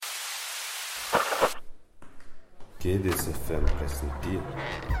GDS-FM präsentiert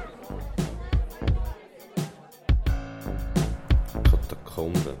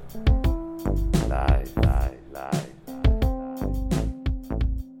Katakombe live.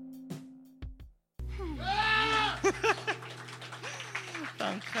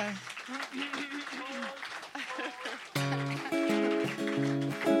 Danke.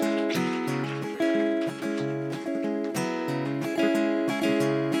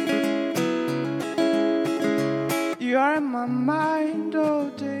 You are in my mind all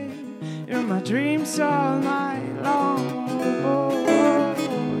day. You're in my dreams all night long. Oh,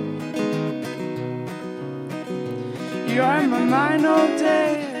 you are in my mind all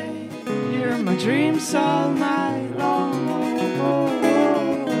day. You're in my dreams all night long.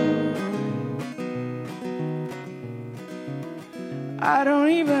 I don't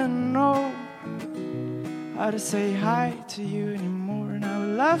even know how to say hi to you anymore, and I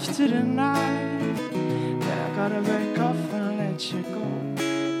would love to deny that I gotta back off and let you go.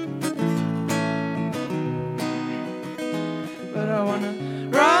 But I wanna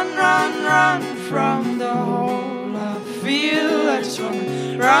run from the hole I feel. I just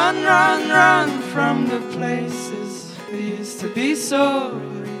wanna run from the places we used to be so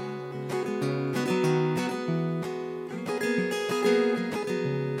real.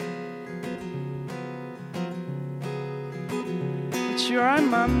 But you're in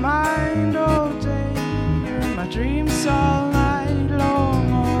my mind all day. You're in my dreams all night long.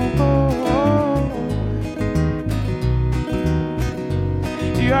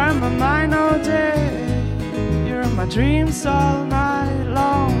 You're in my mind all day. You're in my dreams all night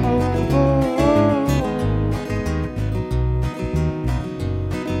long.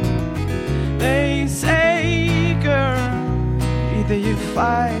 They say, girl, either you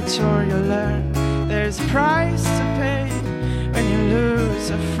fight or you learn. There's a price to pay when you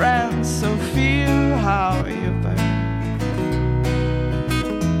lose a friend. So feel how you burn.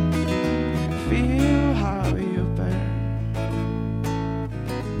 Feel how you burn.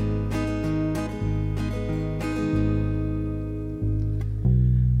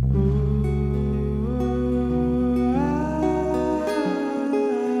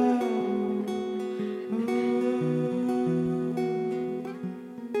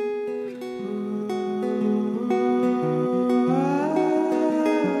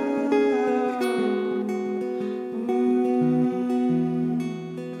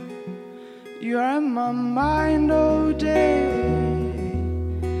 You're in my mind all day.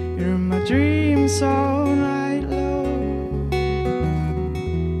 You're in my dreams all night long.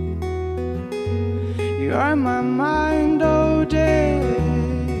 You're in my mind all day.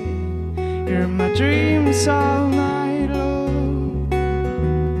 You're in my dreams all night long.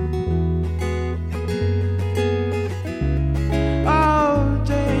 All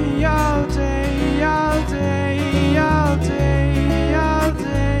day, all day, all day, all day, all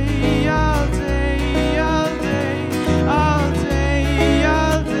day, all day, all day, all day,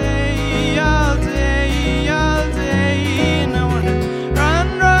 all day, all day, all day. And I wanna run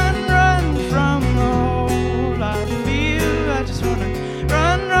from the hole I feel. I just wanna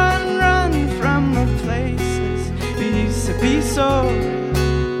run from the places we used to be so real.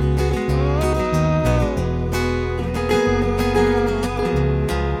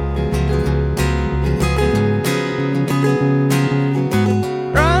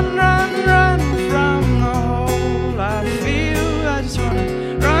 Run from the hole I feel. I just wanna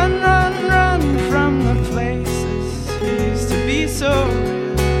run from the places we used to be so real.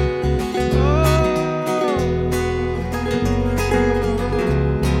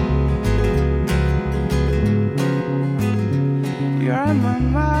 You're in my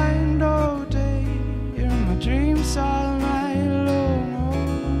mind all day. You're in my dreams all night long.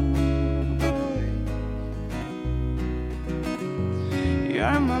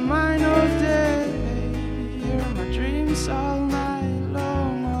 You're in my mind all day. You're in my dreams all night long.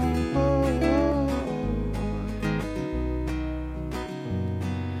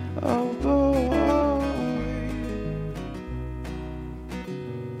 Oh boy.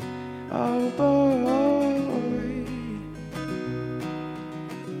 Oh boy.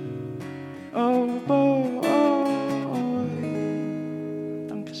 Oh boy.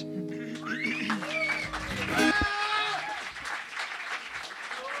 Dankeschön.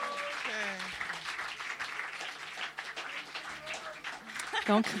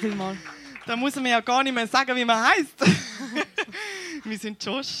 Danke vielmals. Da muss man ja gar nicht mehr sagen, wie man heisst. Wir sind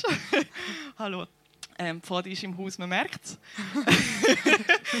Josh. Hallo. Die Pfade ist im Haus, man merkt es.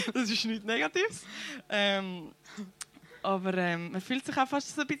 Das ist nichts Negatives. Aber man fühlt sich auch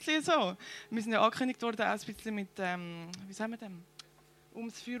fast so ein bisschen so. Wir sind ja angekündigt worden, auch ein bisschen mit, wie sagen wir dem?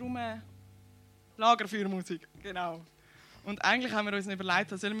 Ums Feuer herum Lagerfeuermusik, genau. Und eigentlich haben wir uns überlegt,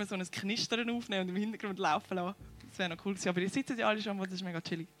 sollen wir so ein Knistern aufnehmen und im Hintergrund laufen lassen. Das wäre noch cool gewesen, aber ihr sitzt ja alle schon, das ist mega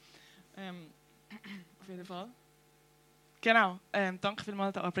chillig. Auf jeden Fall. Genau, danke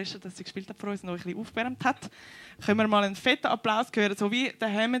vielmals an Brescia, dass sie gespielt hat für uns und euch ein bisschen aufgewärmt hat. Können wir mal einen fetten Applaus hören, so wie der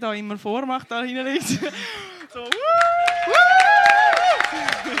Hemme da immer vormacht, da hinten links. So,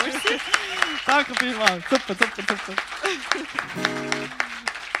 danke vielmals, super.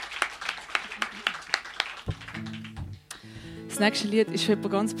 Das nächste Lied ist für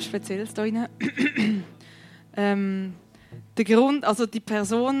etwas ganz Spezielles da rein. Der Grund, also die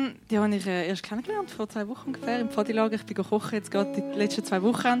Person, die habe ich erst kennengelernt, vor 2 Wochen ungefähr, im Pfadilager. Ich bin kochen, jetzt gerade die letzten 2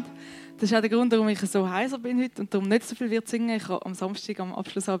 Wochen. Das ist auch der Grund, warum ich so heiser bin heute und darum nicht so viel singen. Ich habe am Samstag, am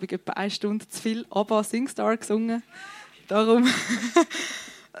Abschlussabend, etwa 1 Stunde zu viel ABBA Singstar gesungen. Darum.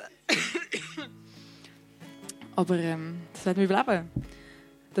 Aber das werden wir überleben.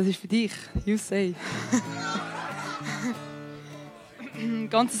 Das ist für dich. You say. Ein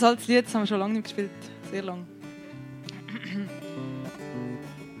ganzes altes Lied, das haben wir schon lange nicht gespielt. Sehr lang.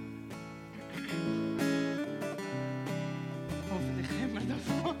 Hoffentlich kommen wir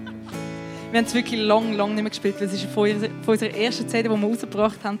davon. Wir haben es wirklich lang nicht mehr gespielt. Das ist von unserer ersten CD, die wir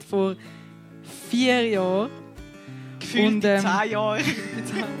rausgebracht haben, vor 4 Jahren. Gefühlt 10 Jahre.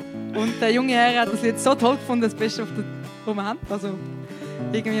 Und der junge Herr hat das Lied so toll gefunden, das Beste, das wir haben. Also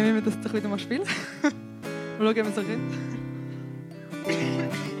irgendwie müssen wir das doch wieder mal spielen. Mal schauen, ob wir es so können.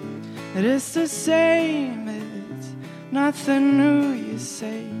 It is the same, it's nothing new, you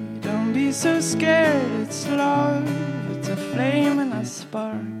say. Don't be so scared, it's love. It's a flame and a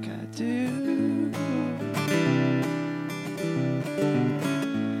spark, I do.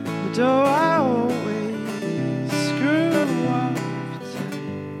 But though I always screw up to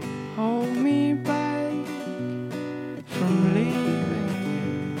hold me back from leaving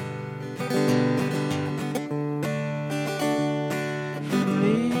you. From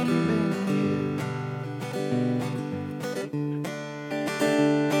leaving you.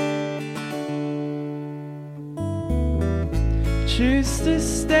 Choose to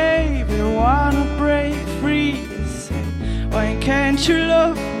stay, but wanna break free. You say, why can't you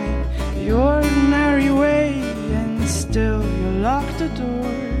love me the ordinary way? And still you lock the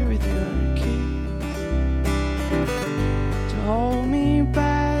door with your keys to hold me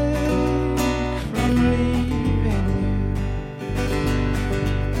back from leaving you.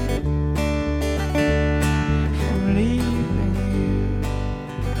 From leaving you.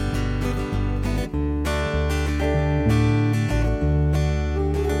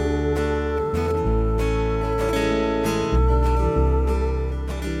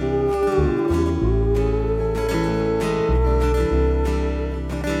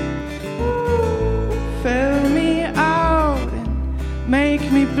 Fill me out and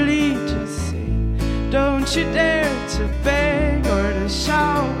make me bleed, just say, don't you dare to beg or to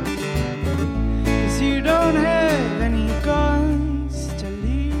shout, 'cause you don't have any guns to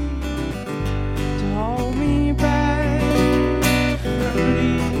lead, to hold me back from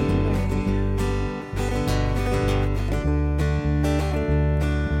leaving you,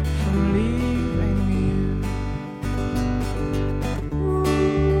 from leaving you.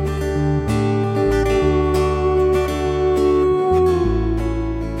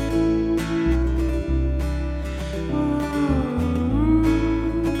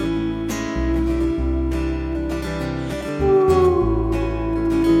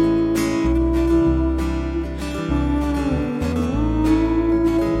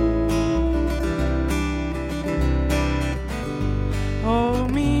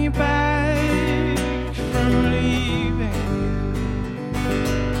 Hold me back from leaving you,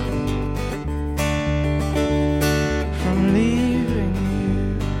 from leaving you.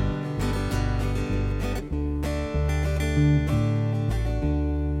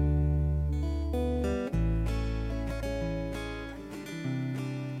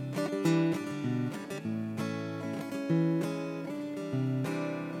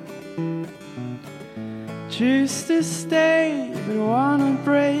 Choose to stay, but wanna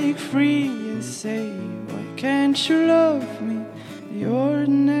break free. You say, why can't you love me the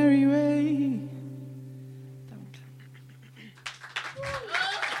ordinary way? Danke.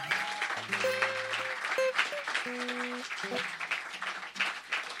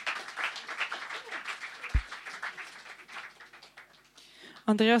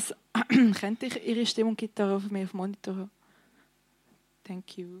 Andreas, kennt ich Ihre Stimme und Gitarre auf mir auf dem Monitor?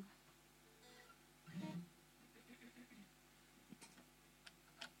 Thank you.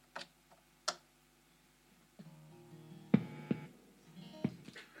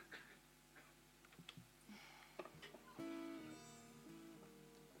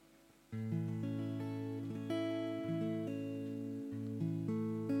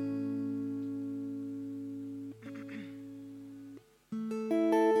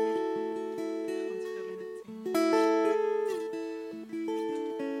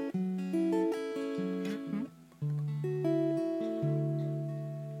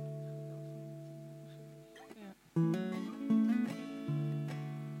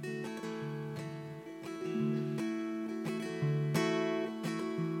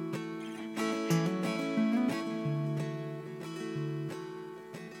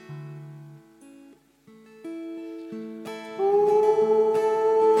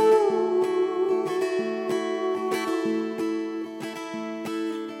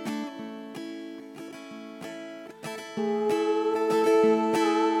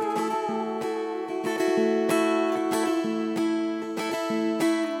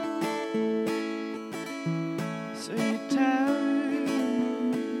 So you tell me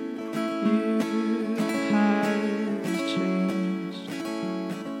you have changed,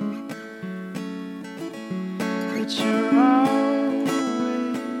 but you're always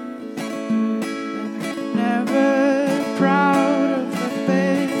never proud of the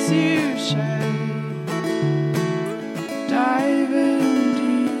face you shed, diving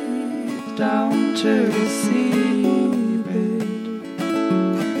deep down to the seabed,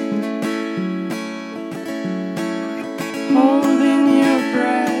 holding your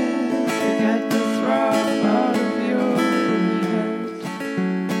breath to get the throb out of your head.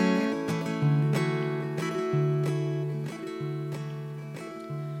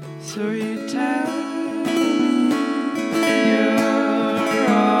 So you tell me you're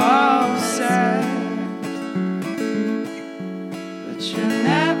all set, but you're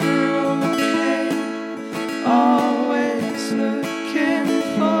never okay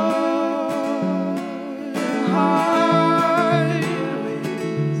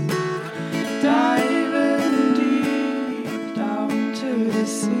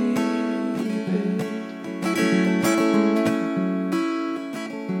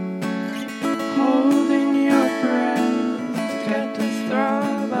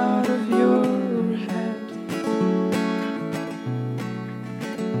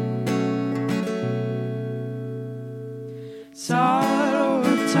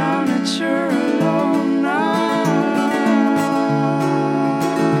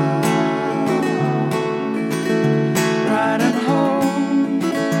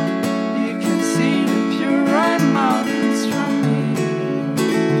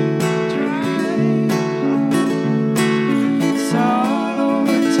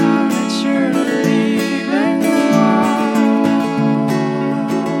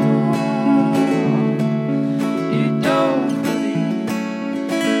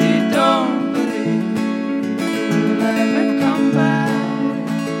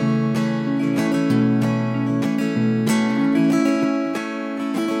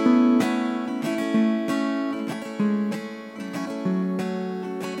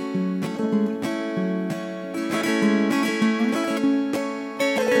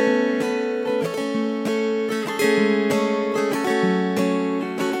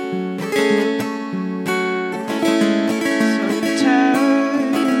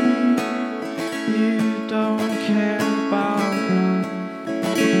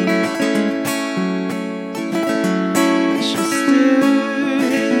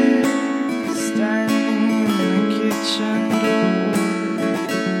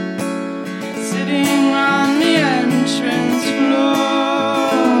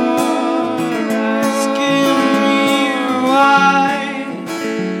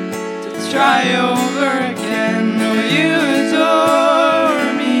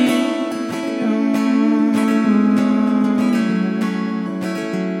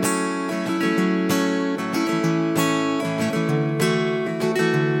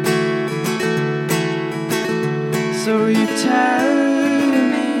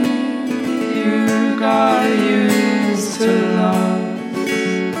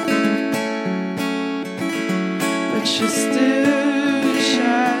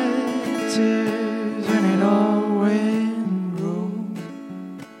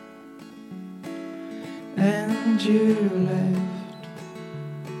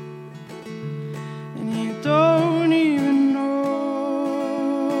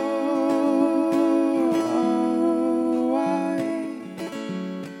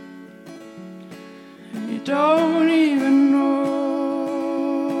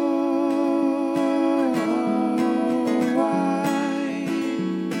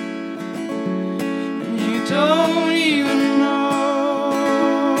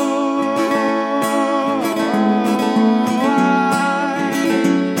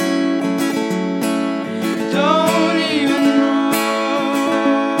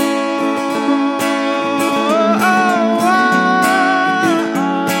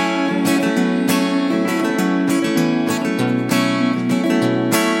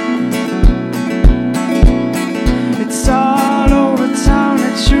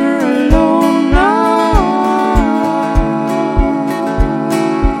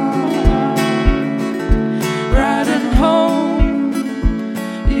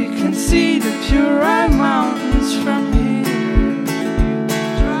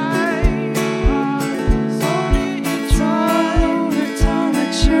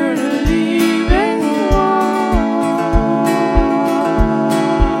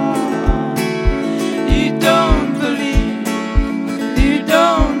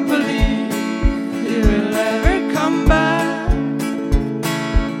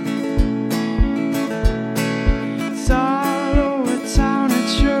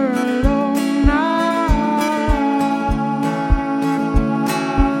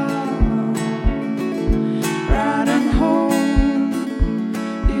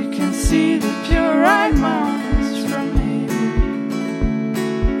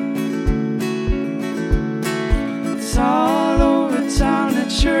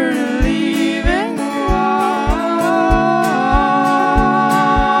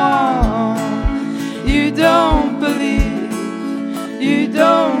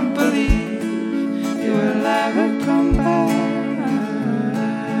don't believe you will ever come back.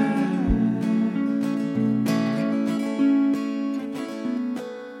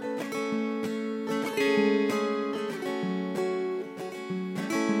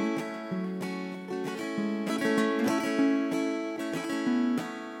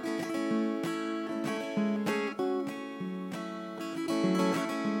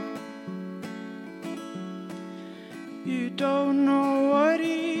 You don't know what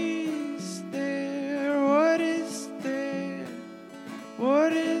is there, what is there,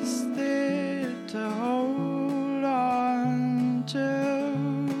 what is there to hold on to.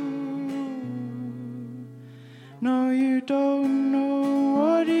 No, you don't know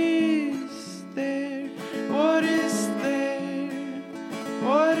what is there, what is there,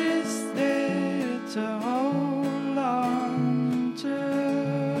 what is there to hold on to.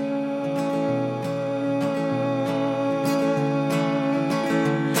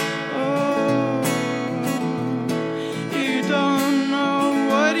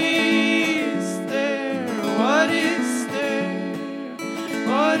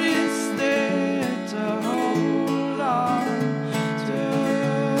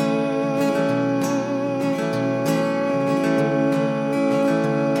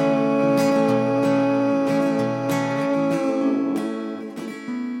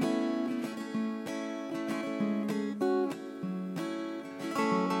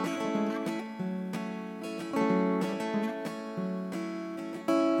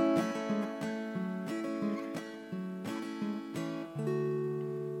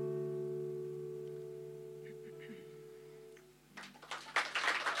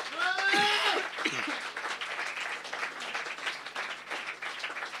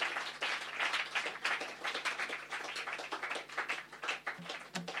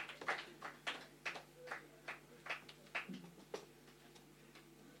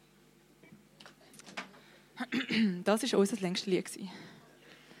 Das war unser längstes Lied.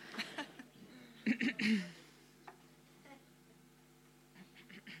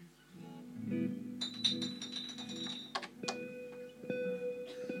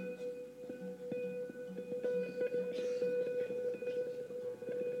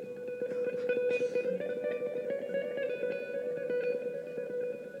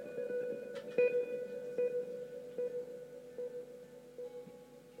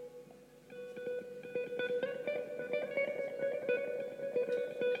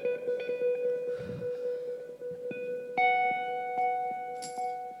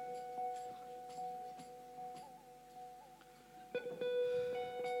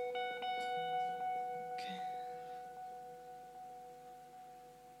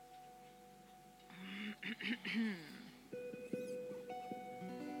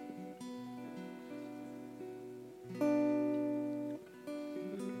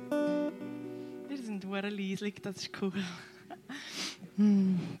 Wir sind sehr leislich, das ist cool.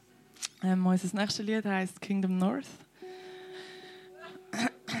 Unser nächstes Lied heisst Kingdom North.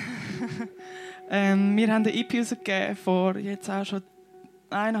 Wir haben eine EP rausgegeben vor jetzt auch schon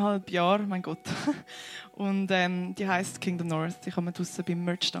 1,5 Jahren, mein Gott. Und die heisst Kingdom North. Die kann man draussen beim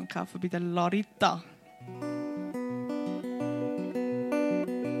Merchstand kaufen, bei der Larita.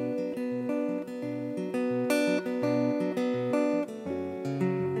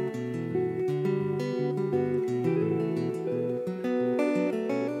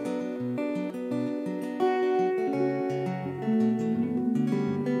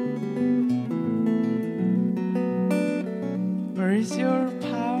 Where is your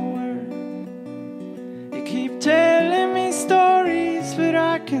power? You keep telling me stories, but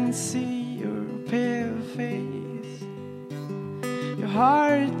I can see your pale face. You're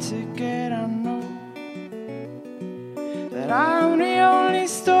hard to get, I know. That I'm the only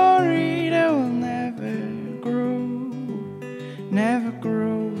story that will never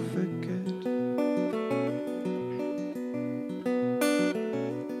grow for good.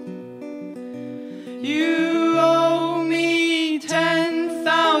 You owe me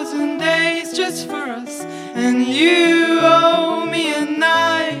 10,000 days just for us, and you owe me a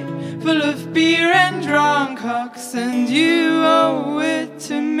night full of beer and drunk hooks, and you owe it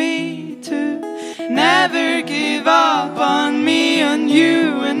to me to never give up on me, on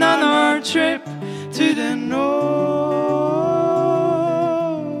you, and on our trip to the north.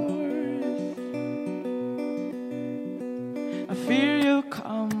 I fear you'll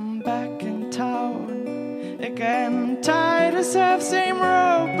come back in town again, tied yourself same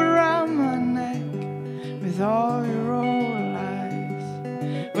rope around my neck, with all your old lies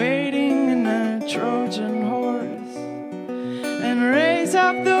waiting in a Trojan horse, and raise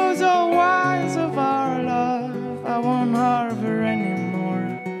up those old wines of our love I won't harbor anymore.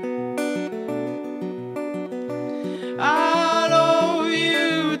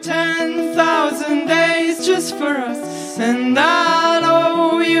 for us. And I'll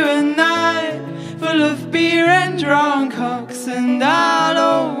owe you a night full of beer and drunk cocks. And I'll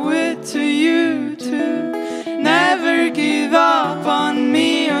owe it to you too. Never give up on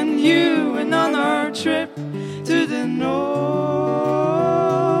me, on you, and on our trip to the north.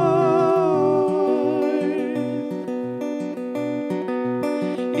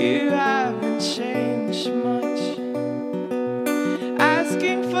 You haven't changed much,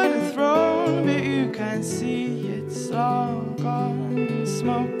 asking for the throne, but you can see it's long gone.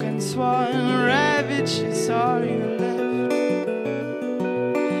 Smoke and swan, ravage is all you left.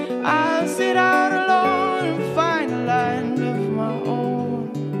 I'll sit out alone and find a land of my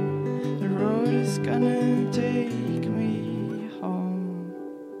own. The road is gonna take me home.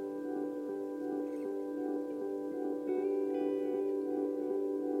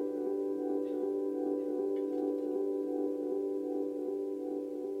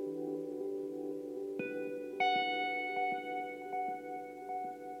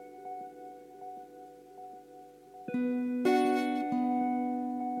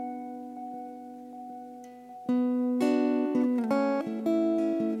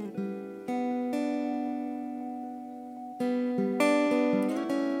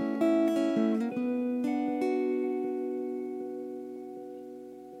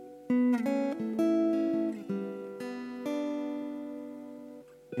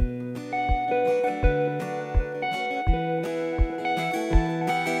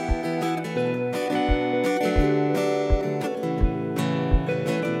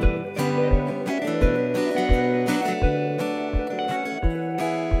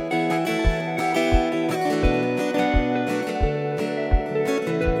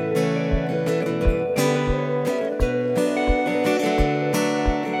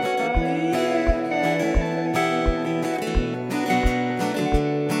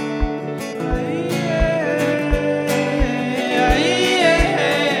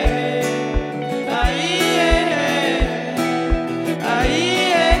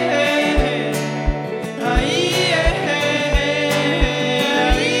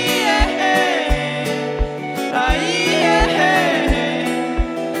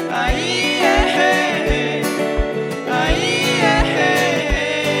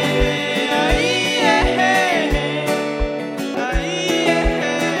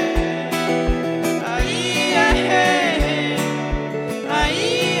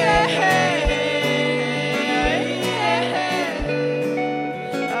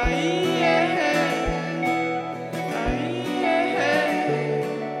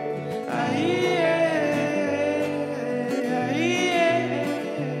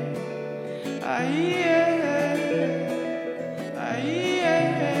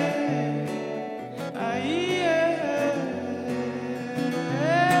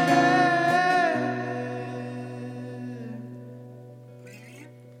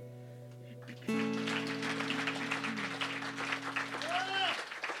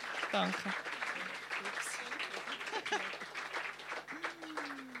 Danke.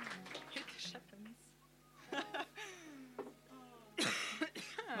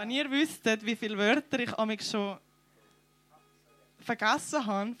 Wenn ihr wüsstet, wie viele Wörter ich amigs schon vergessen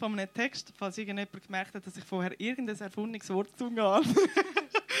habe von einem Text, falls irgendjemand gemerkt hat, dass ich vorher irgendein erfundenes Wort gesungen habe.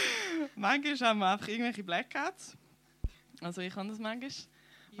 Manchmal haben wir einfach irgendwelche Blackouts. Also ich habe das manchmal.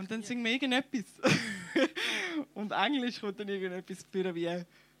 Und dann singen wir irgendetwas. Und Englisch kommt dann irgendetwas für wie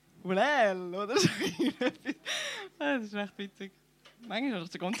 «Well» oder so. Das ist echt witzig. Manchmal habe ich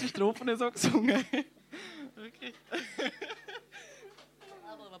die ganze Strophe so gesungen. Wirklich.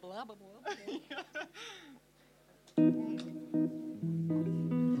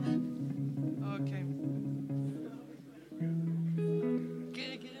 Okay.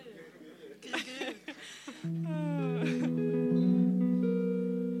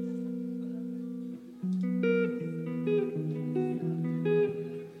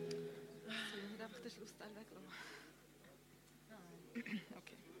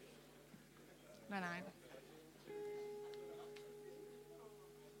 Nein.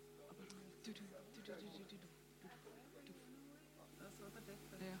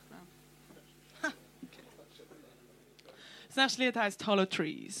 Das nächste Lied heisst Hollow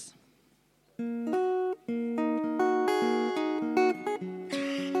Trees.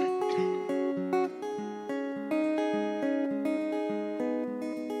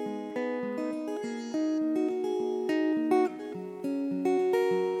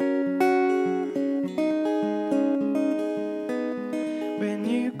 When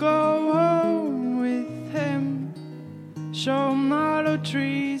you go home with him, show him hollow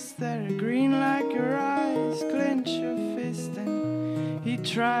trees that are green like your eyes. Clench your fist and he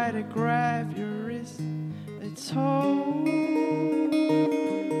try to grab your wrist. But It's home.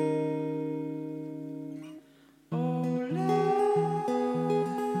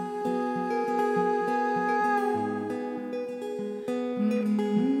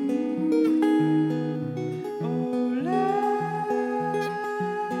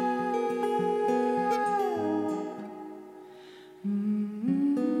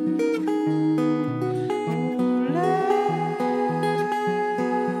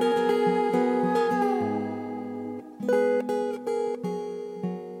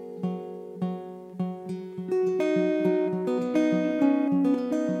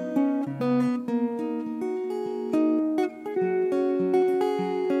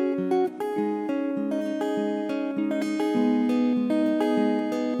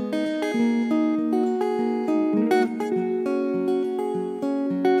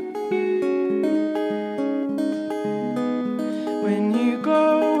 When you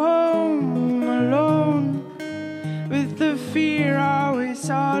go home alone, with the fear always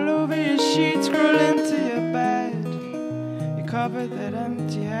all over your sheets, crawl into your bed, you cover that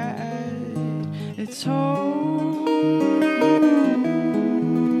empty head. It's home.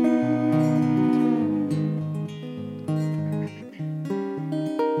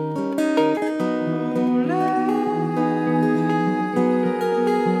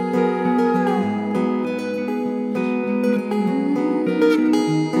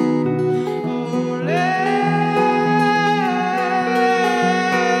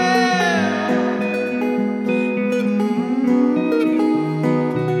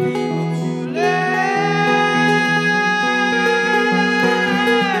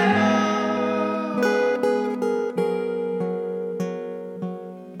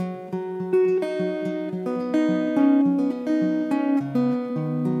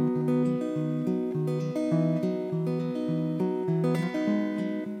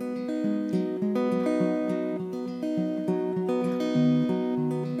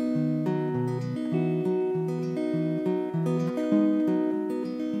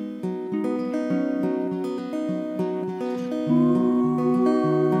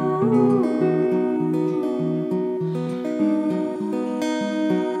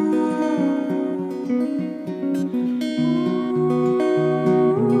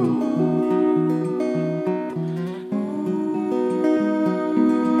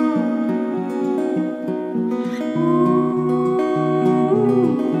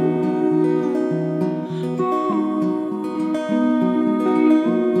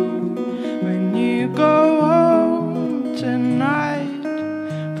 When you go home tonight,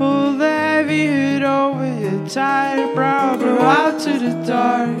 pull the heavy hood over your tired brow, blow out to the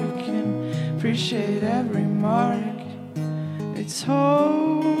dark and appreciate every mark. It's home.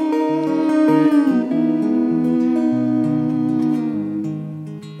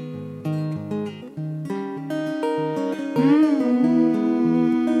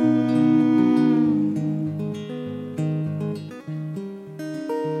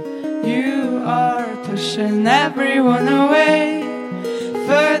 You are pushing everyone away,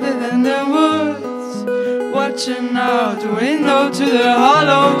 further than the woods, watching out the window to the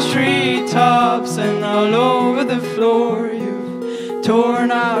hollow treetops, and all over the floor you've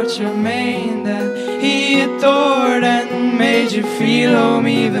torn out your mane that he adored and made you feel home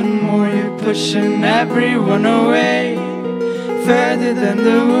even more. You're pushing everyone away, further than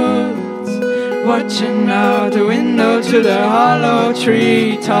the woods, watching out the window to the hollow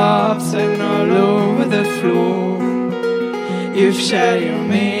treetops, and all over the floor you've shed your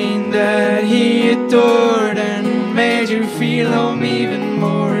mane that he adored and made you feel home even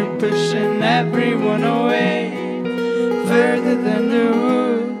more. You're pushing everyone away, further than the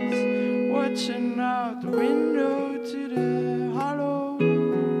woods, watching out the window to the hollow.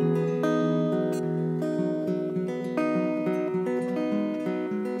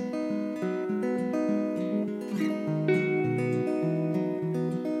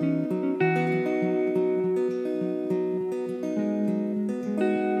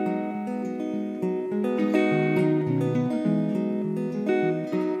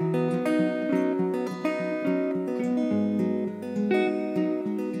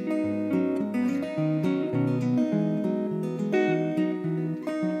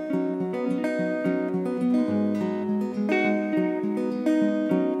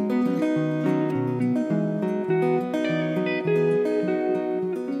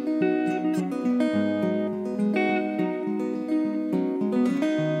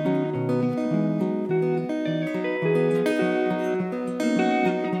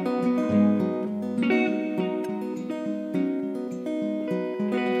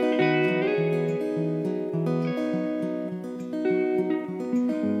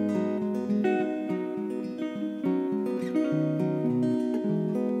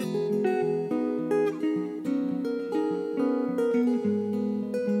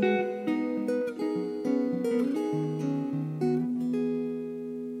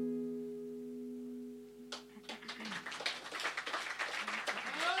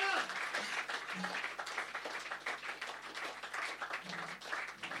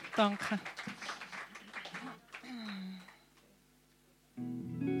 Danke.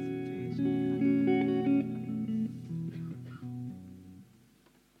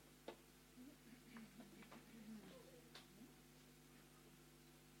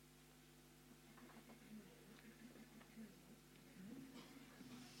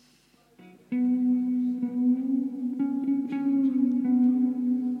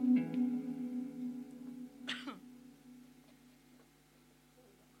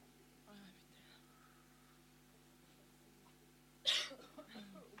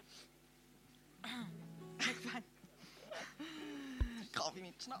 Kaffee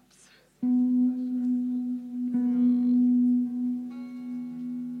mit Schnaps.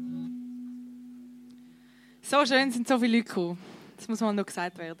 So schön sind so viele Leute gekommen. Das muss mal noch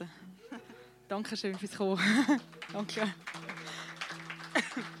gesagt werden. Dankeschön fürs Kommen. Danke.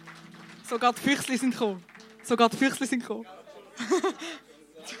 Sogar die Füchsli sind gekommen.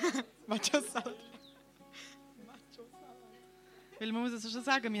 Macho-Salad. Weil man muss es schon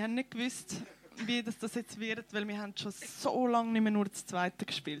sagen, wir haben nicht gewusst, wie das jetzt wird, weil wir haben schon so lange nicht mehr nur das Zweite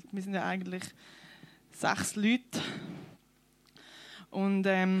gespielt. Wir sind ja eigentlich 6 Leute. Und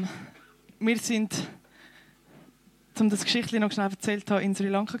wir sind, um das Geschichtchen noch schnell erzählt habe, in Sri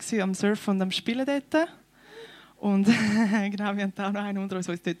Lanka gewesen, am Surfen und am Spielen dort. Und genau, wir haben auch noch einen unter uns,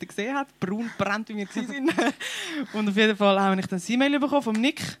 der uns dort gesehen hat, braun brennt, wie wir waren. Und auf jeden Fall habe ich dann ein E-Mail bekommen vom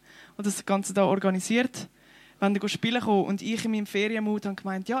Nick, der das Ganze da organisiert. Wenn wir spielen kommen. Und ich in meinem Ferienmut habe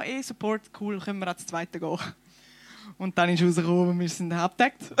gemeint, ja, Support, cool, können wir ans Zweite gehen. Und dann ist rausgekommen, wir sind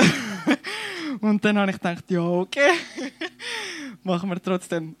halbtagt. Und dann habe ich gedacht, ja, okay, machen wir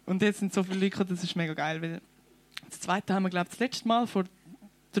trotzdem. Und jetzt sind so viele Leute, das ist mega geil. Weil das Zweite haben wir, glaube ich, das letzte Mal vor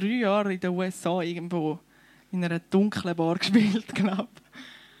 3 Jahren in den USA irgendwo in einer dunklen Bar gespielt, knapp.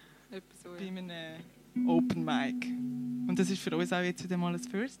 So, ja. Bei einem Open Mic. Und das ist für uns auch jetzt wieder mal ein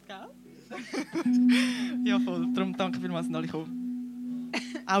First, gell? Ja, voll. Darum danke vielmals an alle gekommen.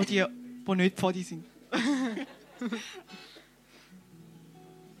 Auch die nicht Pfadi sind.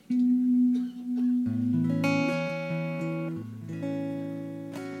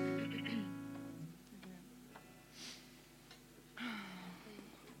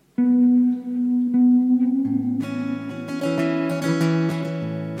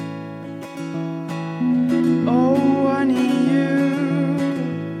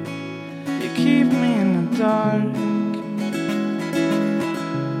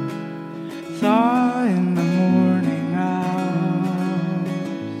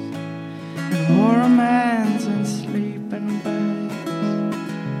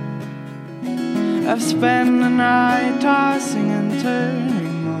 I've spent the night tossing and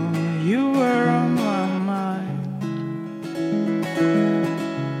turning. Oh, you were on my mind.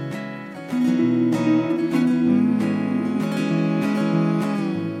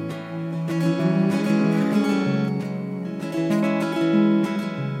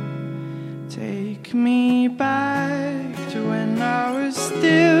 Take me back to when I was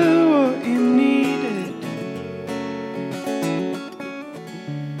still what you needed.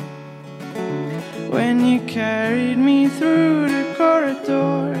 When you carried me through the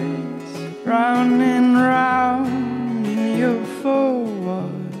corridors, round and round in your four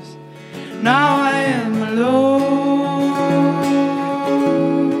walls. Now I am alone,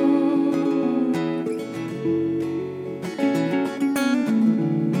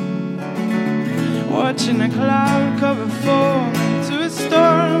 watching a cloud cover form into a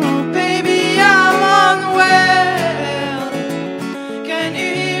storm. Oh baby, I'm unwell. Can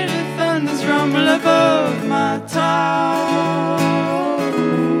you hear the thunder's rumble above my town?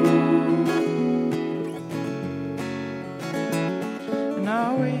 And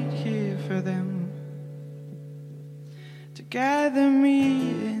I'll wait here for them to gather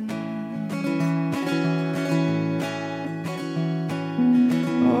me in.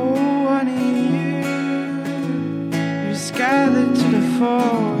 Oh, honey, you're scattered to the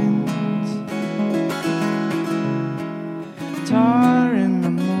four winds. Tar in the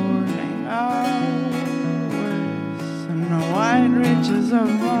morning hours, and no, I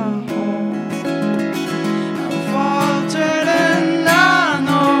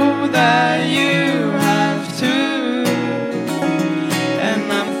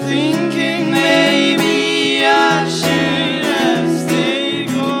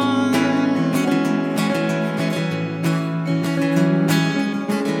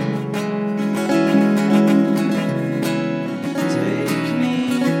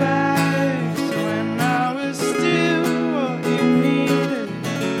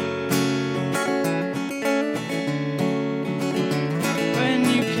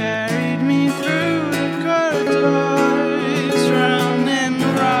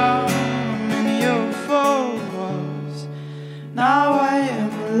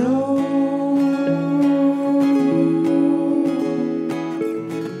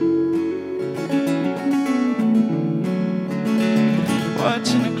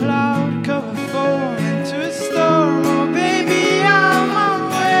watching a cloud cover fall into a storm. Oh baby, I'm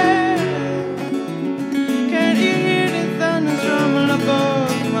aware. Can you hear the thunders rumble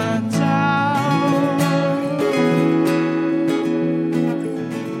above my town?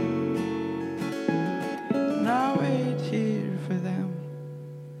 And I wait here for them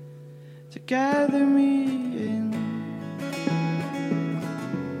to gather me in.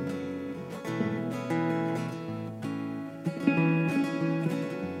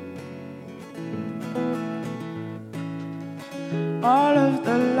 All of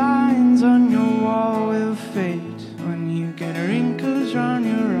the lines on your wall will fade when you get wrinkles round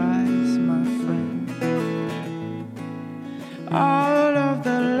your eyes, my friend. All of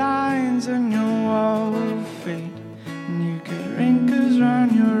the lines on your wall will fade when you get wrinkles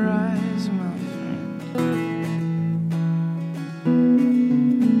round your eyes, my friend.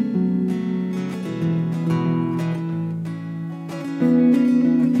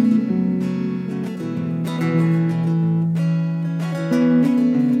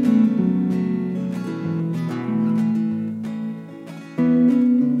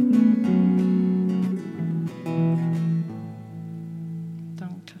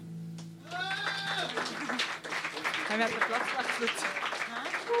 Danke. Haben wir den Platz gewechselt?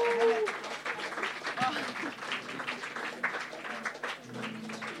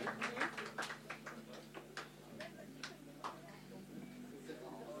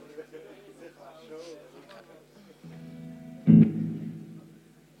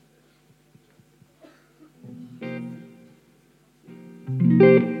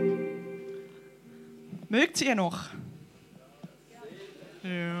 Mögt ihr noch?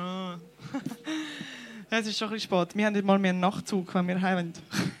 Ja. Es ist schon ein bisschen spät. Wir haben nicht mal mehr einen Nachtzug, wenn wir heim wollen.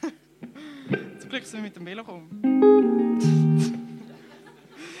 Zum Glück sind wir mit dem Velo gekommen.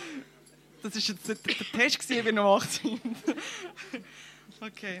 Das war jetzt der Test, wie wir noch 8 sind.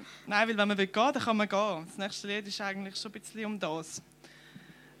 Okay. Nein, weil wenn man gehen will, dann kann man gehen. Das nächste Lied ist eigentlich schon ein bisschen um das.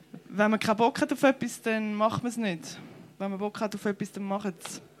 Wenn man keinen Bock hat auf etwas, dann macht man es nicht. Wenn man Bock hat auf etwas, dann macht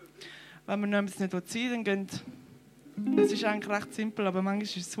es. Wenn man es nicht sein will, dann geht es. Ist eigentlich recht simpel, aber manchmal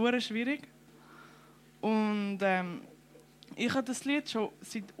ist es super schwierig. Und ich habe das Lied schon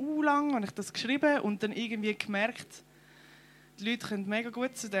seit lang habe ich das geschrieben und dann irgendwie gemerkt, die Leute können mega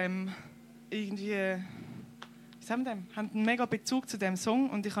gut zu dem irgendwie, wie sagen wir dem, haben einen mega Bezug zu dem Song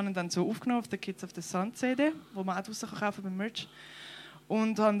und ich habe ihn dann so aufgenommen auf der Kids of the Sun CD, wo man auch draussen kaufen beim Merch.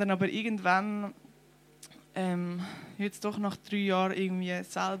 Und habe dann aber irgendwann jetzt doch nach 3 Jahren irgendwie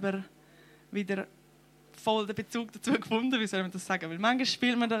selber wieder voll den Bezug dazu gefunden, wie soll man das sagen? Weil manchmal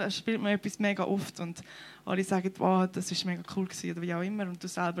spielt man etwas mega oft und alle sagen, wow, das war mega cool gewesen, oder wie auch immer, und du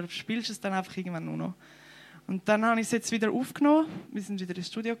selber spielst es dann einfach irgendwann nur noch. Und dann habe ich es jetzt wieder aufgenommen, wir sind wieder ins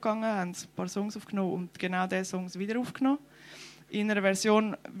Studio gegangen, haben ein paar Songs aufgenommen und genau diese Songs wieder aufgenommen. In einer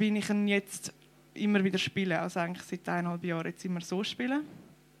Version, wie ich ihn jetzt immer wieder spiele, also eigentlich seit 1,5 Jahren jetzt immer so spielen.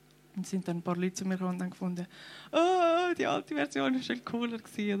 Und sind dann ein paar Leute zu mir gekommen und haben gefunden, oh, die alte Version war schon cooler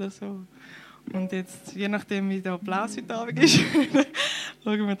gewesen oder so. Und jetzt, je nachdem wie der Applaus heute Abend ist,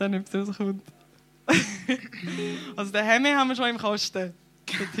 schauen wir dann, ob es rauskommt. Also den Hemi haben wir schon im Kasten.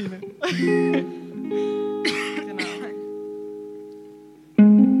 Dort hinten. Genau.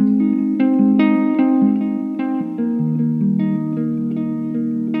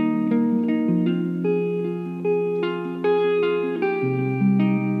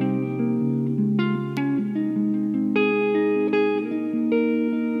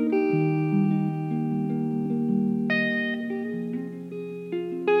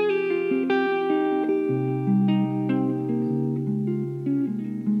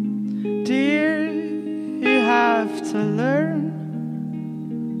 To learn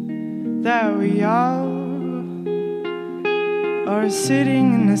that we all are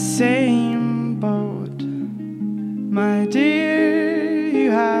sitting in the same boat. My dear,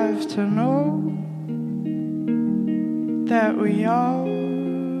 you have to know that we all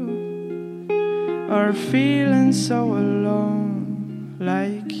are feeling so alone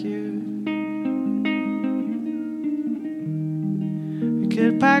like you. We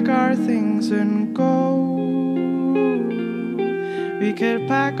could pack our things and go. We could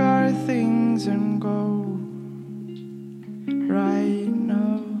pack our things and go right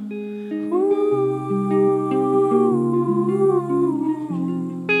now.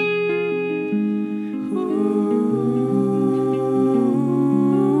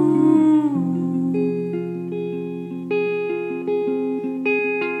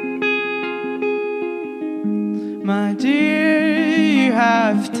 My dear, you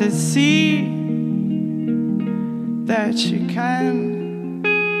have to see that you can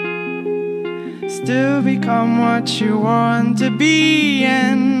still become what you want to be.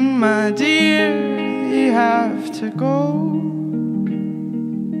 And my dear, you have to go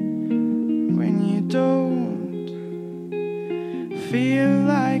when you don't feel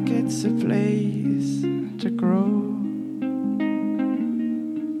like it's a place to grow.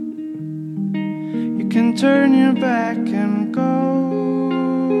 You can turn your back and go.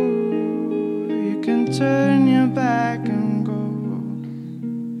 You can turn your back and go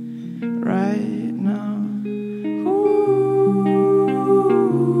right now.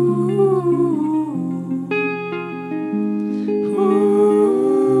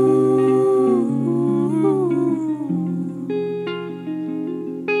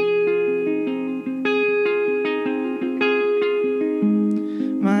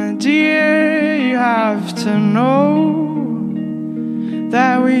 My dear, you have to know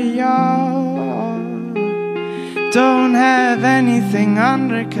that we all don't have anything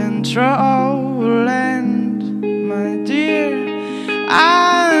under control. And my dear,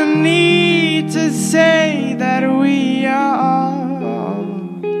 I need to say that we all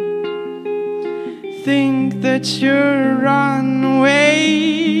think that you're on the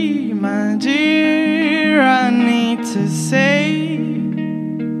way. My dear, I need to say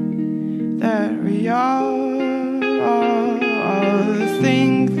that we all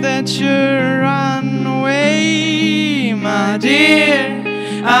think that you're on the way. My dear,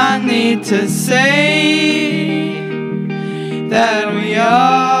 I need to say that we all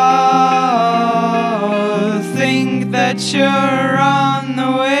think that you're on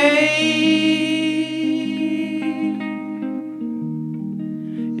the way.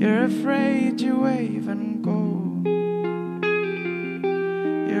 You're afraid you wave and go.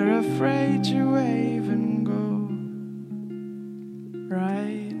 You're afraid you wave and go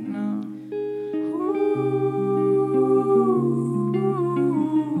right now.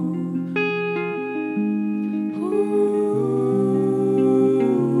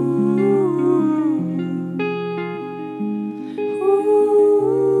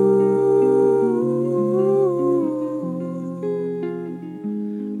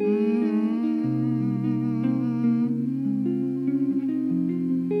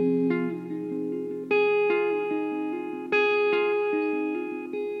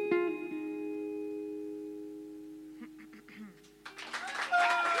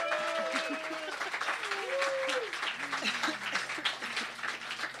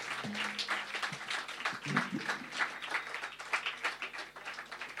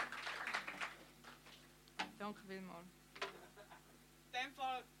 Danke vielmals. In dem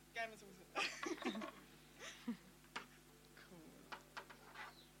Fall gehen wir es raus. Cool.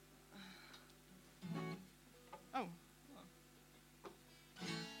 Oh.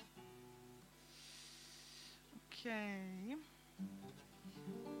 Okay.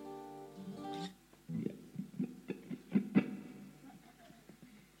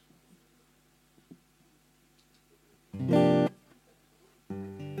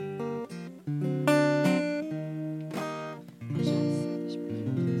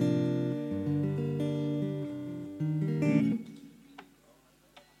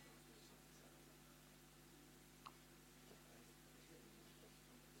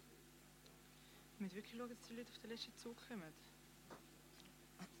 Ich muss wirklich schauen, dass die Leute auf den letzten Zug kommen.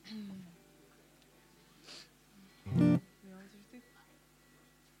 Ja, was ist das?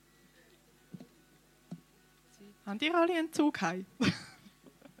 Habt ihr alle einen Zug heim?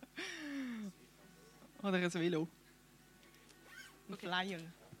 Oder ein Velo? Ein Flyer?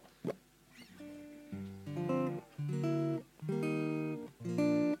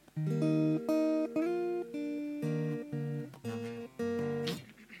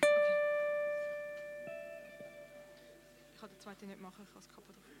 Ich kann den zweiten nicht machen, ich habe es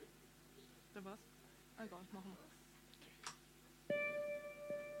kaputt drauf. Oder was? Egal, machen wir.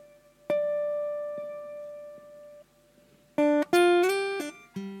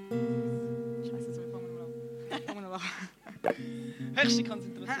 Scheiße, so fangen wir mal an. Fangen wir mal an. Höchste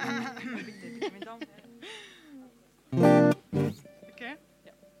Konzentration. Bitte, mein Dank. Okay?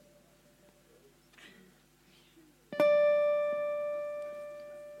 Ja.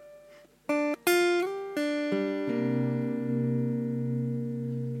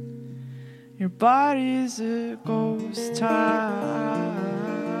 Your body's a ghost town.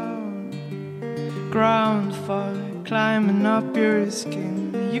 Ground fog climbing up your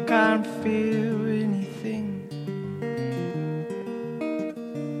skin. You can't feel anything.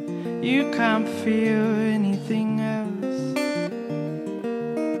 You can't feel anything else.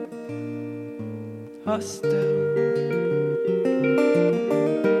 Hostile.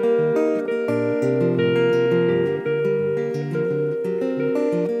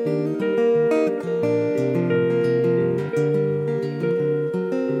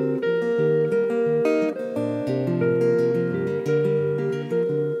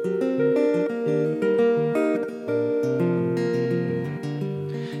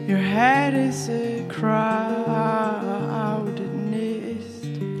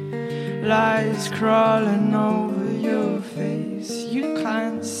 lies crawling over your face. You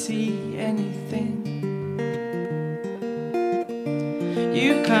can't see anything.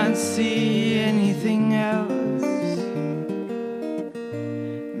 You can't see anything else,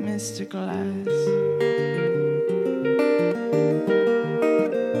 Mr. Glass.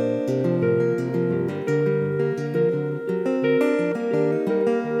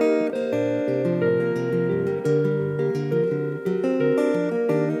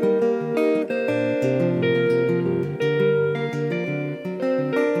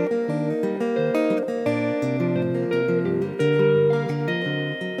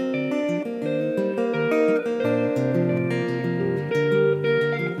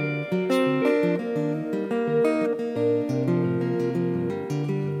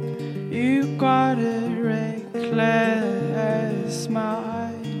 You got a reckless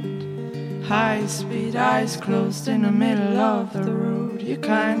mind, high-speed eyes closed in the middle of the road. You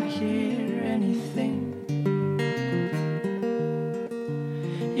can't hear anything.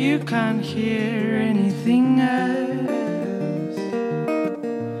 You can't hear anything else.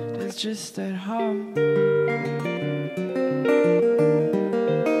 There's just that hum.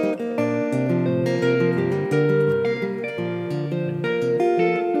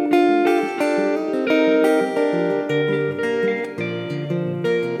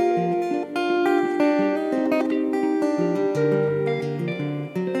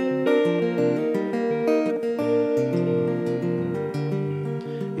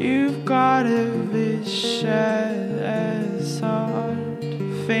 You've got a vicious heart,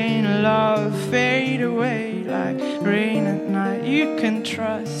 faint love, fade away like rain at night. You can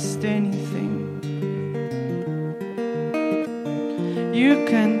trust anything. You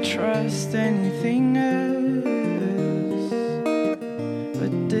can trust anything else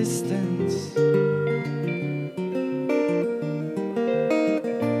but distance.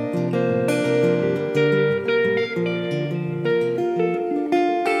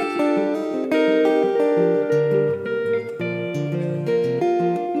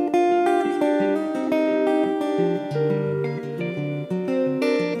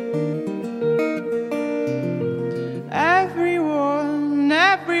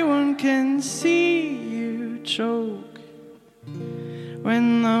 Everyone can see you choke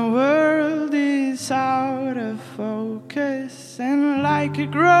when the world is out of focus, and like a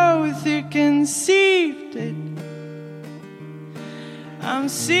growth you conceived it. I'm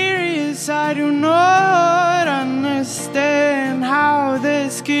serious, I do not understand how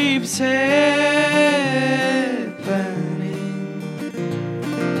this keeps happening.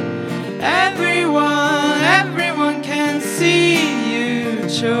 Everyone can see you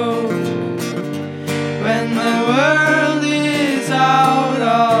choke when the world is out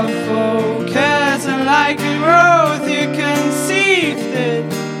of focus, and like a growth you conceived it.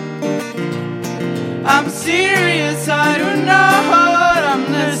 I'm serious, I do not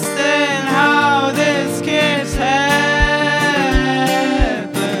understand how this keeps happening.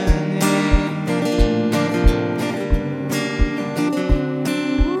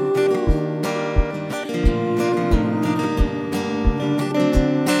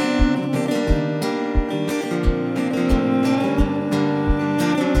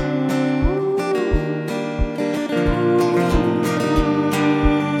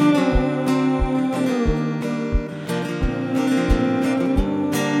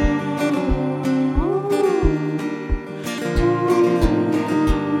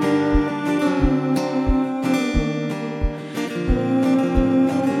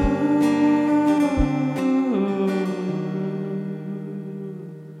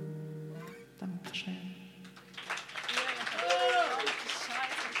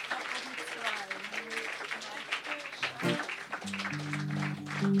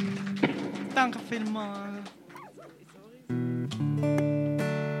 Danke vielmals.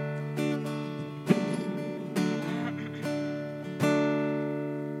 Okay.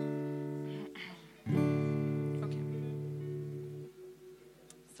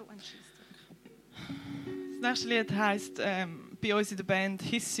 So ein Scheissdruck. Das nächste Lied heisst bei uns in der Band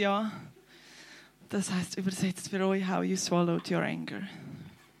Hissia. Das heisst übersetzt für euch How You Swallowed Your Anger.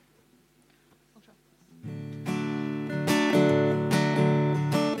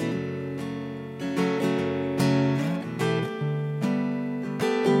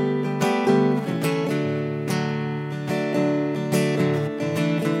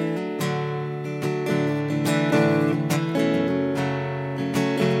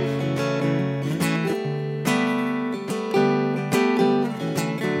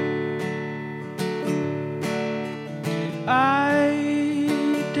 I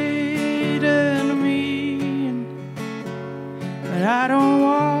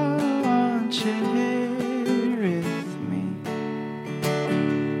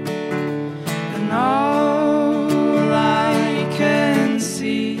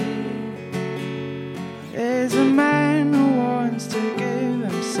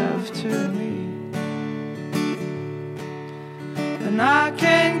love to me. And I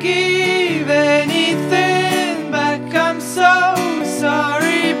can't give anything back. I'm so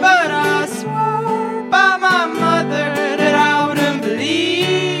sorry, but I swore by my mother that I wouldn't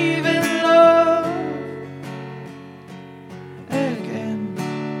believe in love again.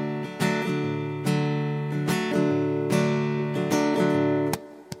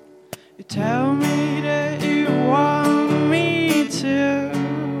 You tell me that you want me to,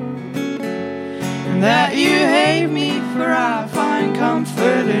 and that you hate me for I find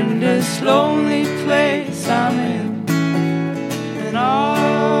comfort in this lonely place I'm in. And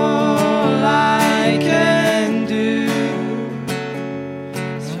all I can do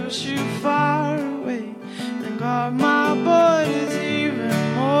is push you far away and guard my borders even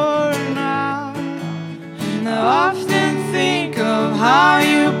more now. And I often think of how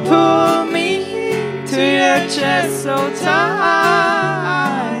you pull me to your chest so tightly.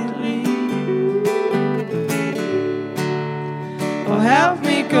 Oh, help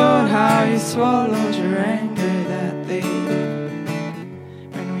me, God, how you swallowed your anger that day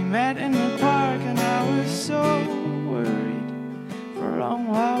when we met in the park, and I was so worried. For a long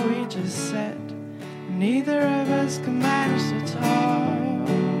while we just sat, and neither of us could manage to talk.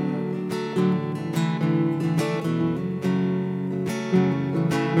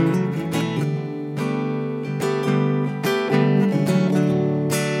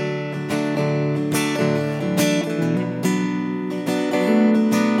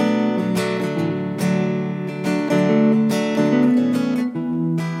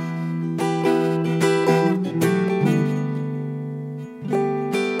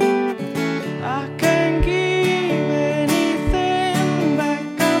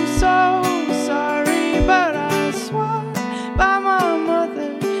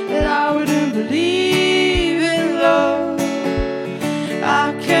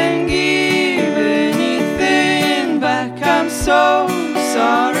 So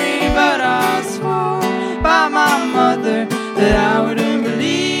sorry, but I swore by my mother that I wouldn't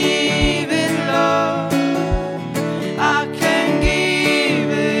believe in love. I can't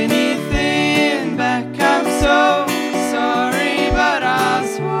give anything back. I'm so sorry, but I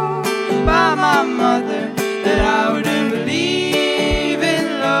swore by my mother that I wouldn't believe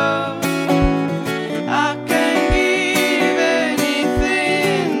in love. I can't give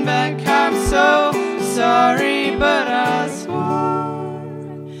anything back. I'm so sorry, but I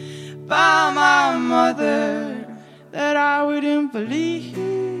by my mother that I wouldn't believe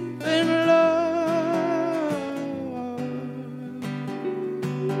in love.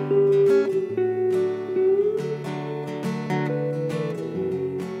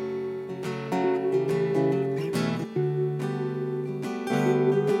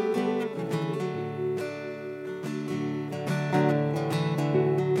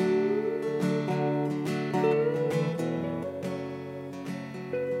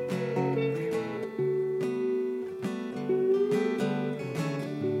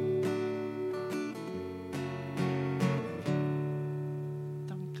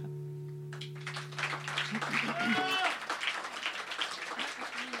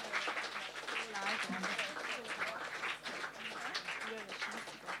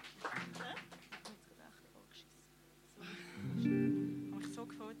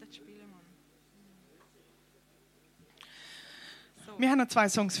 Wir haben noch 2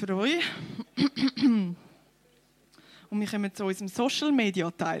 Songs für euch. Und wir kommen zu unserem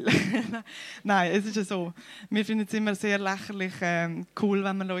Social-Media-Teil. Nein, es ist ja so. Wir finden es immer sehr lächerlich cool,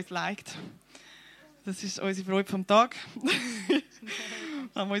 wenn man uns liked. Das ist unsere Freude vom Tag.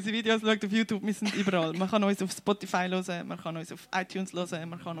 Wenn man unsere Videos schaut auf YouTube, wir sind überall. Man kann uns auf Spotify hören, man kann uns auf iTunes hören,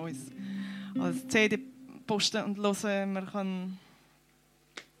 man kann uns als CD posten und hören, man kann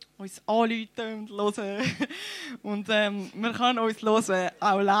uns anrufen und hören. Und man kann uns hören,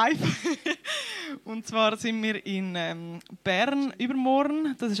 auch live. Und zwar sind wir in Bern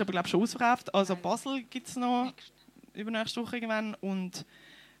übermorgen. Das ist aber, glaube ich, schon ausverkauft. Also Basel gibt es noch übernächste Woche irgendwann. Und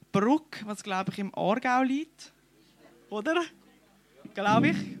Bruck, was, glaube ich, im Aargau liegt. Oder? Glaube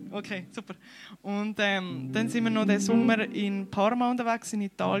ich. Okay, super. Und dann sind wir noch den Sommer in Parma unterwegs, in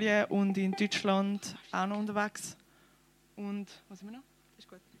Italien und in Deutschland auch noch unterwegs. Und was sind wir noch? Ist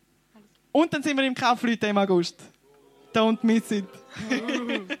gut. Und dann sind wir im Kaufleute im August. Don't miss it.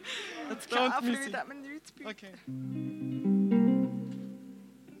 Das Kaufleute hat man nichts bei. Okay.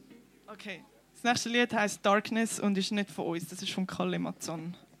 Okay. Das nächste Lied heisst Darkness und ist nicht von uns. Das ist von Kalle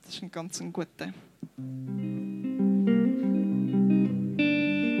Mazzon. Das ist ein ganz guter.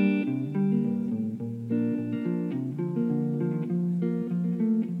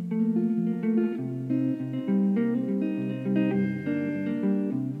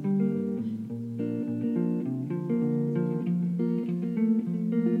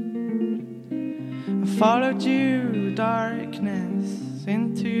 followed you, darkness,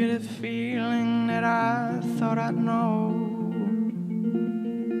 into the feeling that I thought I'd know.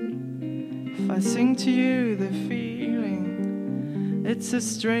 If I sing to you the feeling, it's a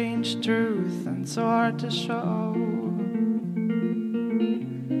strange truth and so hard to show.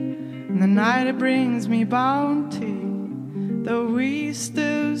 And the night it brings me bounty, though we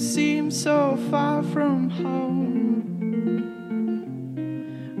still seem so far from home.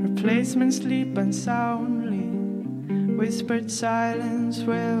 Replacements sleep unsoundly, whispered silence,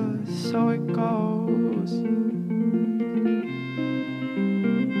 well, so it goes.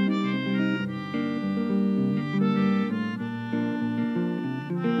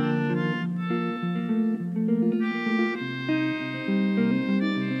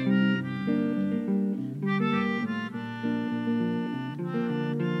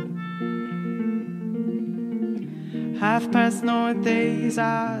 Half past nowadays,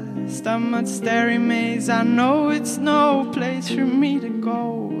 I stomach staring maze. I know it's no place for me to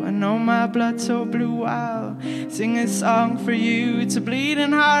go. I know my blood's so blue, I'll sing a song for you. It's a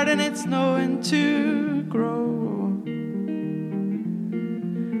bleeding heart and it's knowing to grow.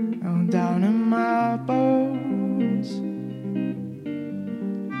 Oh, down in my bones.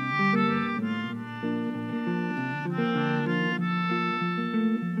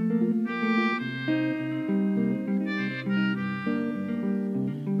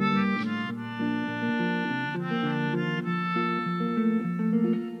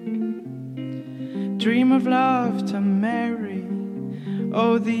 Dream of love to marry.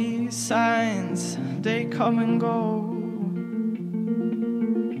 Oh, these signs, they come and go.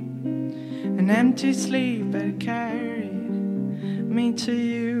 An empty sleep had carried me to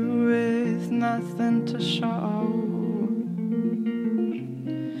you with nothing to show.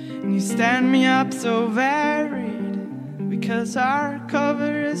 And you stand me up so varied, because our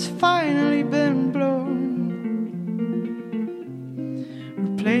cover has finally been blown.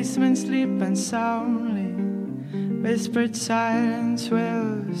 Replacements sleep unsoundly, whispered silence,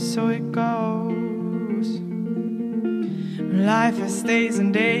 well, so it goes. Life has days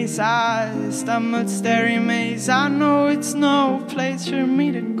and days, I stomach staring maze. I know it's no place for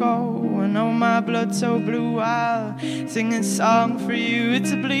me to go. I know my blood's so blue, I'll sing a song for you.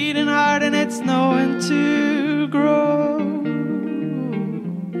 It's a bleeding heart and it's knowing to grow.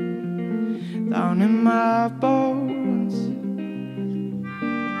 Down in my bones.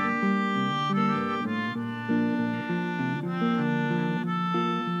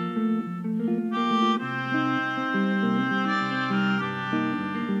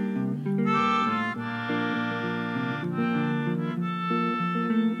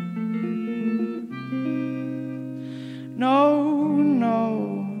 No,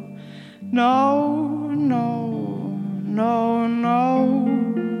 no, no, no, no, no.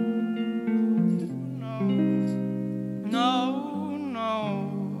 No,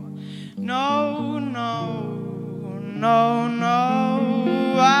 no, no, no, no,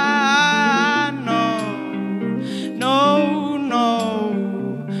 no, I know. No, no,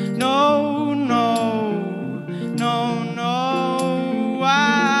 no, no, no, no,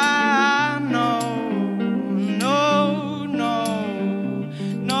 I know. No,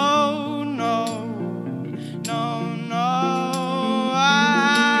 no, no, no, no, no, I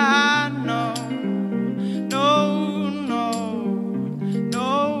know. No, no, no,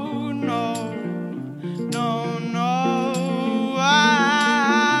 no, no, no, I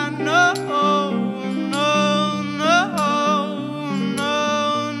know. No,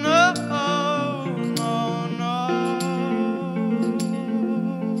 no, no, no, no.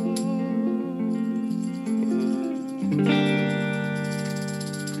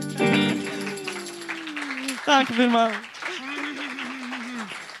 Danke vielmals.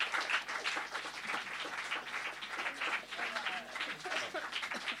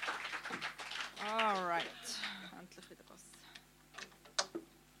 Alright, endlich wieder was.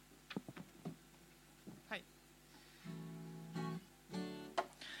 Hi.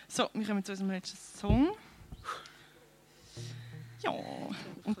 So, wir kommen zu unserem letzten Song. Ja,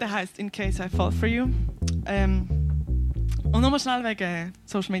 und der heißt In Case I Fall For You. Und nochmal schnell wegen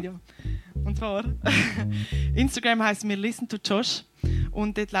Social Media. Und zwar, Instagram heisst wir Listen to Josh.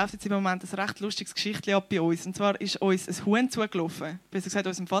 Und dort läuft jetzt im Moment ein recht lustiges Geschichtchen ab bei uns. Und zwar ist uns ein Huhn zugelaufen. Besser gesagt,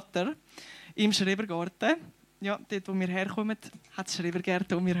 unserem Vater. Im Schrebergarten. Ja, dort, wo wir herkommen, hat es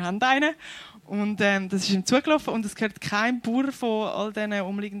Schrebergärten und wir haben einen. Und das ist ihm zugelaufen und es gehört kein Bauer von all diesen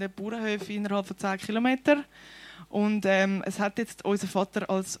umliegenden Bauernhöfen innerhalb von 10 Kilometern. Und es hat jetzt unser Vater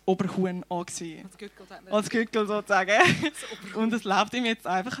als Oberhuhn angesehen. Als Gückel sozusagen. Und es läuft ihm jetzt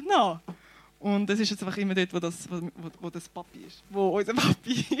einfach nach. Und das ist jetzt einfach immer dort, wo das Papi ist, wo unser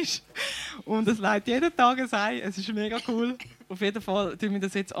Papi ist. Und es leitet jeden Tag ein Ei. Es ist mega cool. Auf jeden Fall tun wir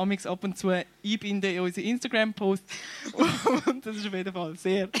das jetzt amigs ab und zu einbinden in unsere Instagram-Posts. Und das ist auf jeden Fall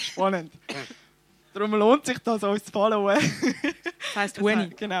sehr spannend. Darum lohnt sich das, uns zu followen. Das heisst Hueni.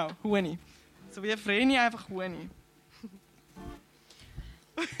 Genau, Hueni. So wie Vreni, einfach Hueni.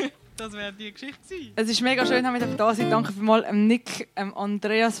 Das wäre die Geschichte gewesen. Es ist mega schön, dass wir da sind. Danke vielmals Nick,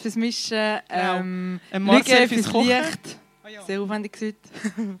 Andreas fürs Mischen, Marcel fürs Kochen. Licht. Ah, ja. Sehr aufwendig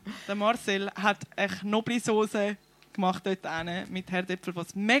gewesen. Der Marcel hat eine Knoblauchsoße gemacht dort hinten mit Herdäpfel,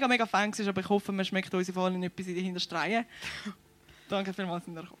 was mega, mega fein ist, aber ich hoffe, man schmeckt unsere vor allem etwas in die Hinterstreien. Danke vielmals,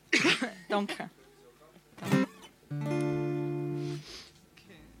 dass ihr gekommen. Danke.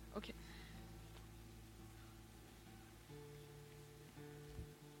 Okay.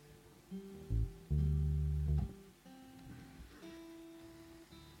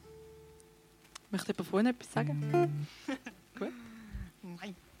 Möchte jemand vorhin etwas sagen? Gut.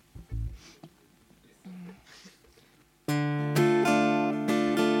 Nein.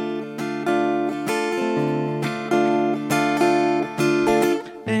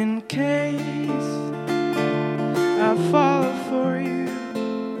 In case I fall for you,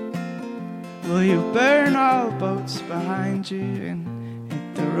 will you burn all boats behind you and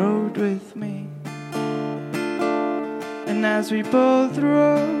hit the road with me? And as we both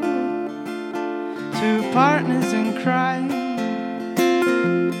row, two partners in crime,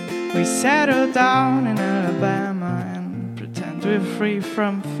 we settle down in Alabama and pretend we're free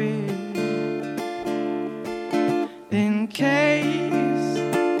from fear. In case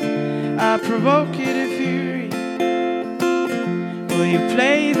I provoke you to fury, will you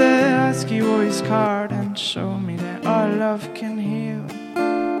play the husky voice card and show me that our love can heal?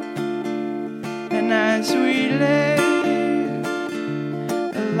 And as we live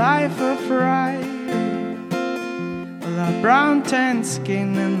a life of pride, will our brown tan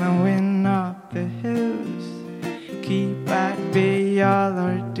skin and the wind up the hills keep at bay all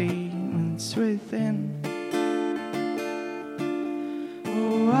our demons within?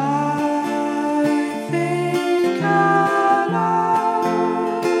 Oh, I think I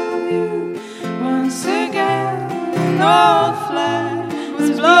love you once again. An old flag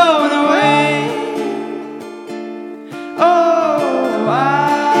was blown away. Oh,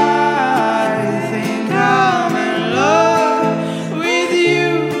 I think I'm in love with you.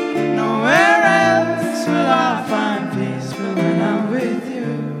 Nowhere else will I find peace but when I'm with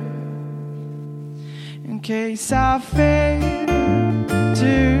you. In case I fail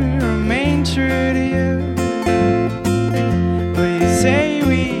to remain true to you, will you say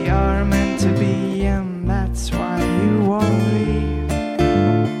we are meant to be and that's why you won't leave?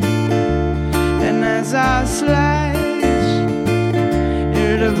 And as I slice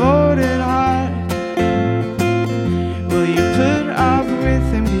your devoted heart, will you put up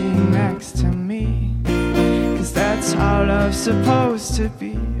with him being next to me? 'Cause that's how love's supposed to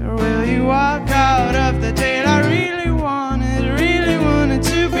be. Or will you walk out of the date I really wanted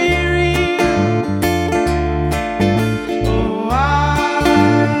to be real? Oh, I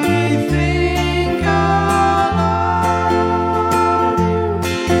think I'll love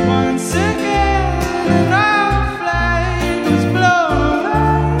you once again. And our flag was blown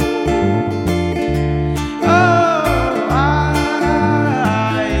away. Oh, I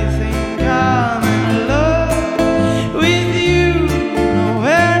think I'm in love with you.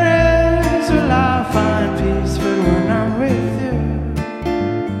 Nowhere else will I find peace but when I'm with you.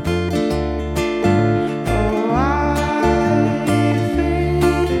 Oh, I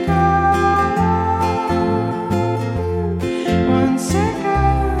think I love you once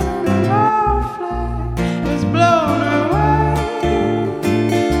again. And our flag was blown away.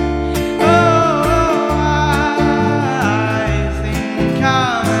 Oh, I think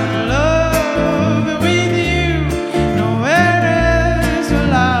I'm in love with you. Nowhere else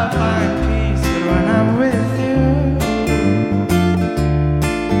will I find peace but when I'm with you.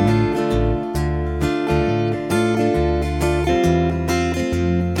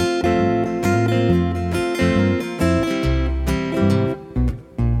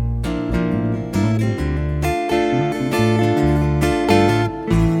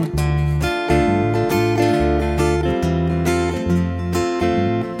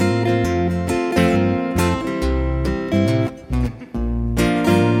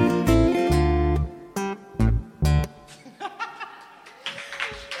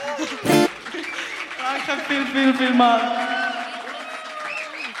 Danke vielmals.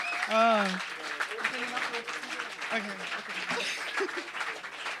 Ah. Okay.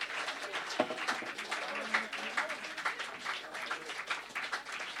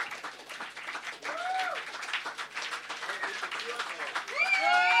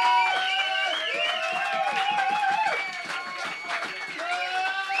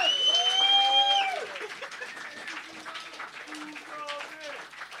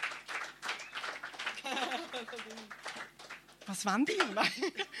 Was wollen die?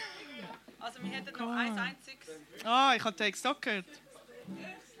 Also wir hätten noch ein einziges. Ich habe Take Stock gehört.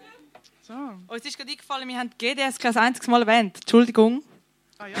 So. Uns ist gerade eingefallen, wir haben GDS kein einziges Mal erwähnt. Entschuldigung.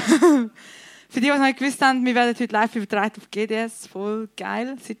 Ah ja. Für die, die es noch nicht gewusst haben, wir werden heute live übertragen auf GDS. Voll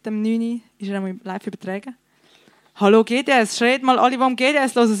geil. Seit dem 9. ist er auch live übertragen. Hallo GDS, schreit mal alle, die am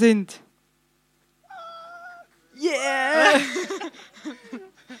GDS hören sind. Yeah!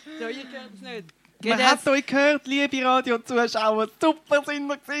 Ja, ihr hört es nicht. Man hat euch gehört, liebe Radiozuschauer. Super sind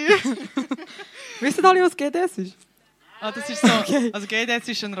wir gewesen. Wissen alle, was GDS ist? Das ist so. Okay. Also GDS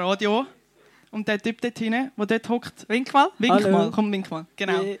ist ein Radio. Und der Typ dort hinten, der dort hockt... Wink mal. Wink mal.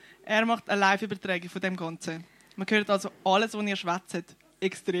 Genau. Yeah. Er macht eine Live-Übertragung von dem Ganzen. Man hört also alles, was ihr schwätzt,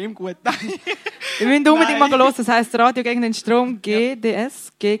 extrem gut. Wir müssen unbedingt mal hören. Das heisst Radio gegen den Strom.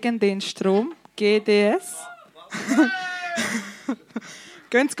 GDS. Gegen den Strom. GDS.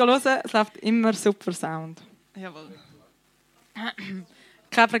 Könnt ihr hören, es läuft immer super Sound. Jawohl.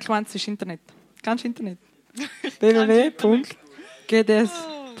 Keine Frequenz ist Internet. Kennst du Internet? www.gds.ch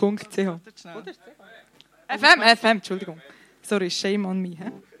FM, Entschuldigung. Sorry, shame on me. He?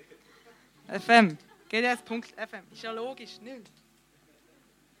 FM. GDS.fm. Ist ja logisch, nicht?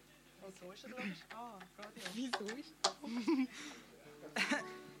 So ist das logisch. Radio. Wieso ist das?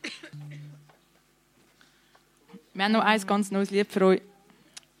 Wir haben noch ein ganz neues Lied für euch.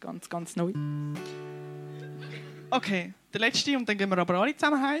 Ganz neu. Okay, der letzte, und dann gehen wir aber alle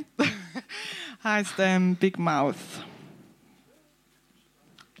zusammen heim. Heisst Big Mouth.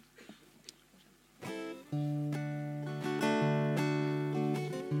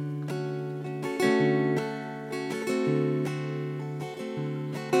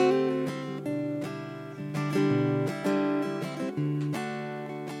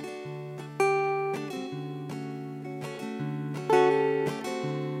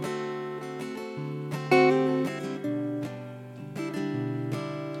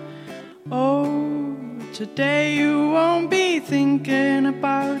 Today you won't be thinking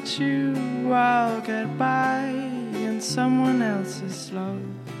about you. I'll get by in someone else's love.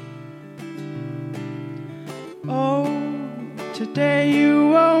 Oh, today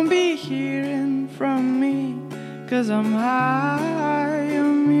you won't be hearing from me, 'cause I'm high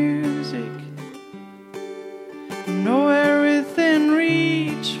on music. Nowhere within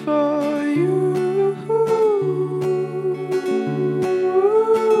reach for you.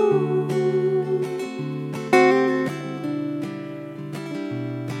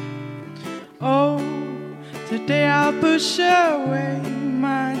 Today I'll push away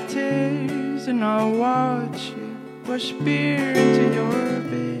my tears and I'll watch you wash beer into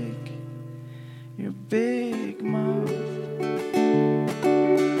your big mouth.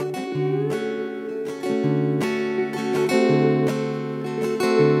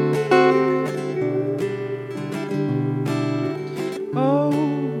 Oh,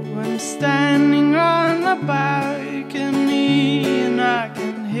 I'm standing on the balcony and I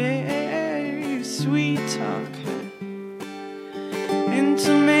can hear you sweet talk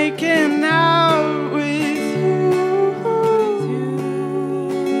into making out with you.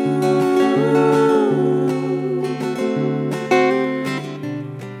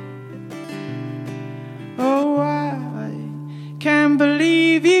 Oh, I can't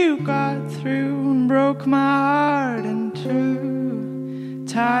believe you got through and broke my heart in two,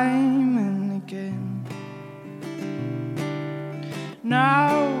 time and again.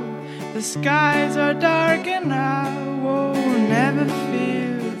 Now the skies are dark and I will never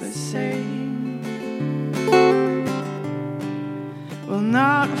feel the same. Well,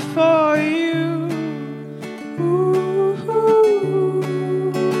 not for you.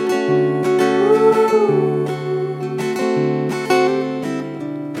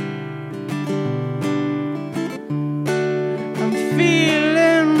 I'm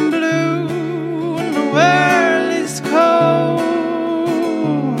feeling blue and the world is cold.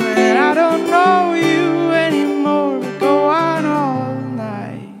 I don't know you anymore, but go on all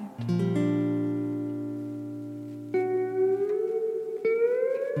night.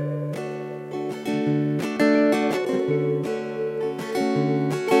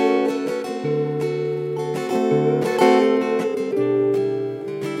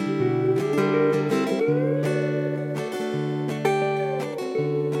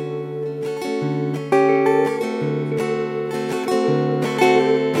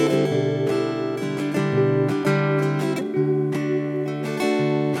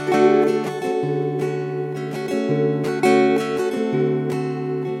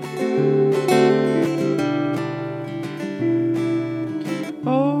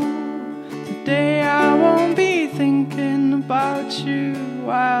 Oh, today I won't be thinking about you.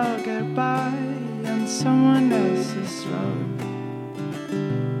 I'll get by on someone else's love.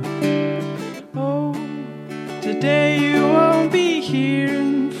 Oh, today you won't be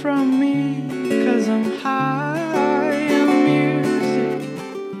hearing from me, 'cause I'm high on music.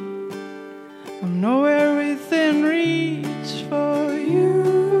 I'm nowhere within reach for you.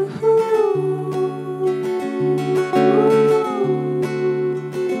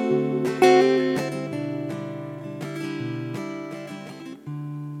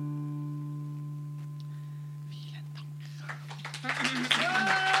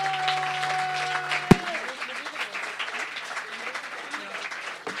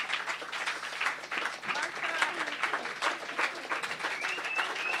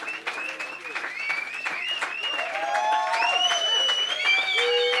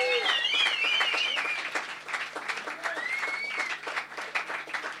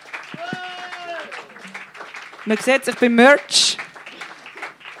 Man sieht sich beim Merch.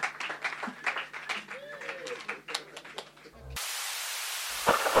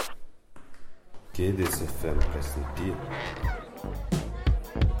 GDS-FM präsentiert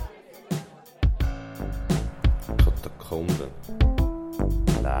Katakombe.